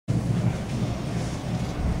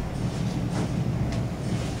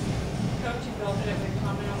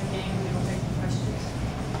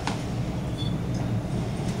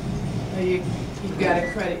you've got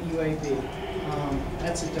to credit UAB.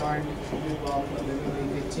 That's a darn good ball club. They're going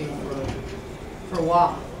to be a good team for a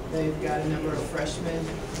while. They've got a number of freshmen.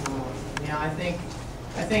 I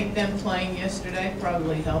think them playing yesterday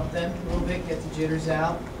probably helped them a little bit, get the jitters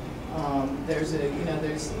out.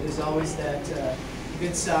 There's always that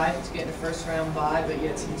good side to getting a first round bye, but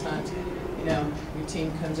yet sometimes your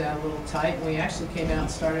team comes out a little tight. We actually came out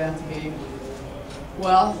and started out the game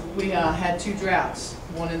well. We had two droughts,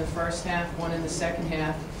 one in the first half, one in the second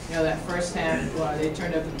half. That first half, they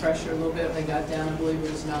turned up the pressure a little bit when they got down, I believe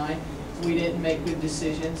it was 9. We didn't make good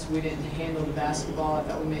decisions. We didn't handle the basketball. I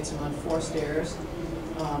thought we made some unforced errors,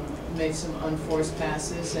 made some unforced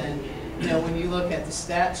passes. And, when you look at the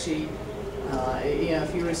stat sheet,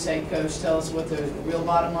 if you were to say, Coach, tell us what the real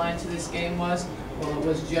bottom line to this game was, well, it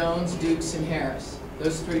was Jones, Dukes, and Harris,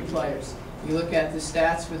 those 3 players. You look at the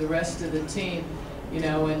stats for the rest of the team,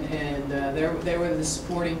 they were the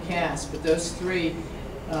supporting cast, but those 3,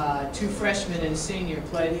 2 freshmen and a senior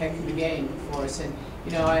played a heck of a game for us. And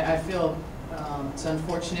I feel it's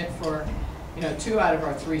unfortunate for 2 out of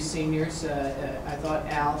our 3 seniors. I thought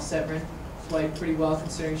Al Severin played pretty well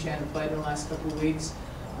considering she hadn't played in the last couple of weeks.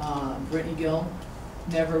 Brittany Gill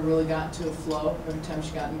never really got into a flow. Every time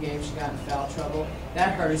she got in games, she got in foul trouble.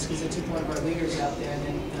 That hurt us because it took one of our leaders out there. And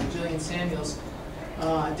then Jillian Samuels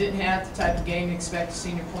didn't have the type of game you expect a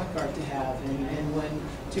senior point guard to have. And when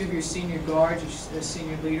 2 of your senior guards, your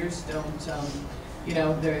senior leaders, don't,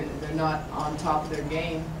 they're not on top of their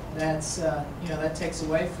game, that's that takes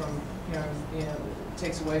away from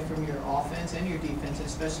takes away from your offense and your defense,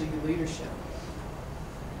 especially your leadership.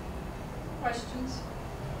 Questions?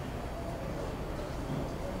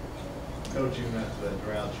 Coach, even after that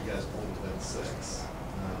drought, you guys pulled within 6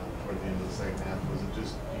 toward the end of the second half. Was it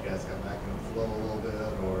just you guys got back in the flow a little bit,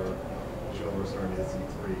 or did you all started to hit some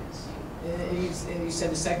threes? You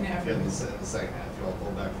said the second half? Yeah, in the second half, you all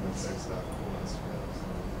pulled back from 6 stuff.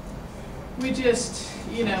 We just,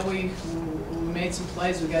 we made some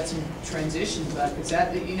plays. We got some transition buckets.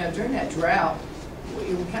 During that drought,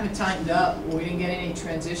 we kind of tightened up. We didn't get any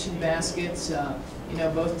transition baskets.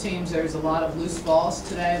 Both teams, there's a lot of loose balls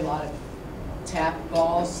today, a lot of tap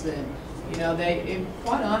balls. That,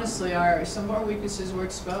 quite honestly, some of our weaknesses were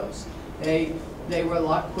exposed. They were a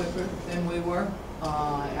lot quicker than we were.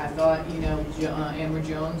 I thought, Amber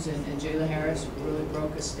Jones and Jayla Harris really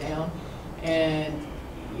broke us down, and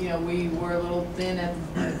we were a little thin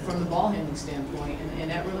from the ball handling standpoint, and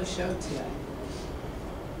that really showed today.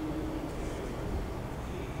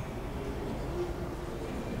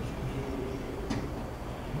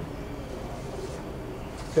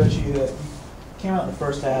 Coach, you came out in the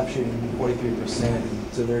first half shooting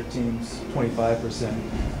 43% to their team's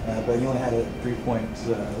 25%, but you only had a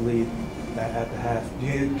 3-point lead at the half. Do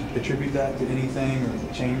you attribute that to anything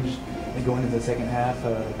or change in going into the second half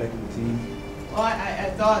affected the team? Well, I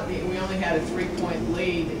thought we only had a 3-point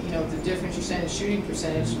lead. The difference you're saying in shooting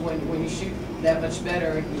percentage, when you shoot that much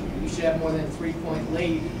better, you should have more than a 3-point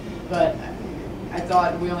lead. But I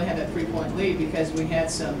thought we only had that 3-point lead because we had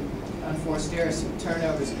some unforced errors, some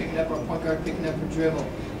turnovers, picking up our point guard, picking up a dribble,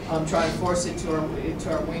 trying to force it to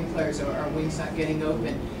our wing players, or our wings not getting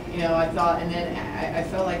open. I thought, and then I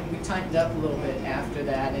felt like we tightened up a little bit after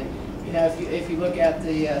that. And if you look at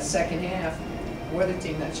the second half, we're the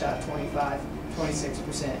team that shot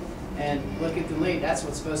 26%, and look at the lead. That's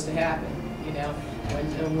what's supposed to happen.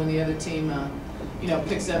 When the other team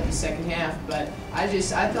picks up the second half. But I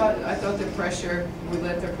thought their pressure, we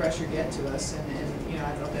let their pressure get to us, and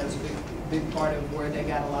I thought that was a big part of where they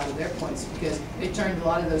got a lot of their points, because they turned a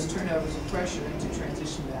lot of those turnovers and pressure into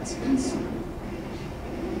transition baskets.